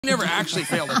never actually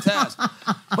failed a test.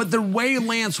 But the way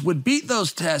Lance would beat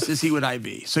those tests is he would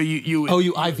IV. So you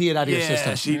IV it out of your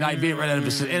system. Yes, he'd IV it right out of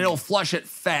his system. And it'll flush it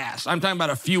fast. I'm talking about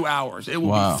a few hours. It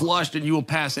will be flushed and you will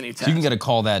pass any test. So you can get a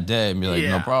call that day and be like,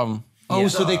 no problem. Oh,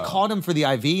 so they called him for the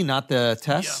IV, not the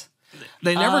test? Yeah.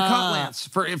 They never caught Lance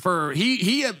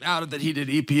he outed that he did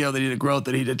EPO, that he did growth,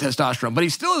 that he did testosterone, but he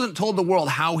still hasn't told the world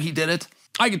how he did it.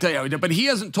 I can tell you how he did, but he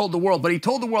hasn't told the world. But he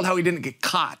told the world how he didn't get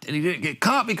caught, and he didn't get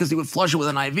caught because he would flush it with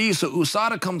an IV. So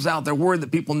USADA comes out. They're worried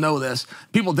that people know this.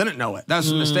 People didn't know it. That's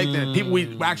a mistake.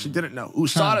 We actually didn't know.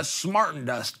 USADA smartened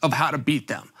us of how to beat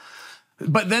them.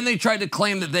 But then they tried to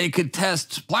claim that they could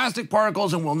test plastic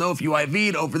particles, and we'll know if you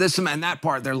IV'd over this and that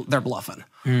part. They're bluffing.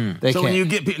 When you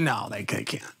get people, no, they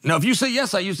can't. No, if you say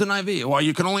yes, I used an IV. Well,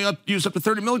 you can only use up to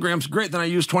 30 milligrams. Great, then I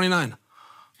used 29.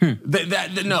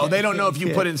 No, they don't know if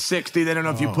you put in 60. They don't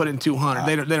know if you put in 200.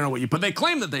 They don't know what you put. They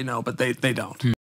claim that they know, but they don't.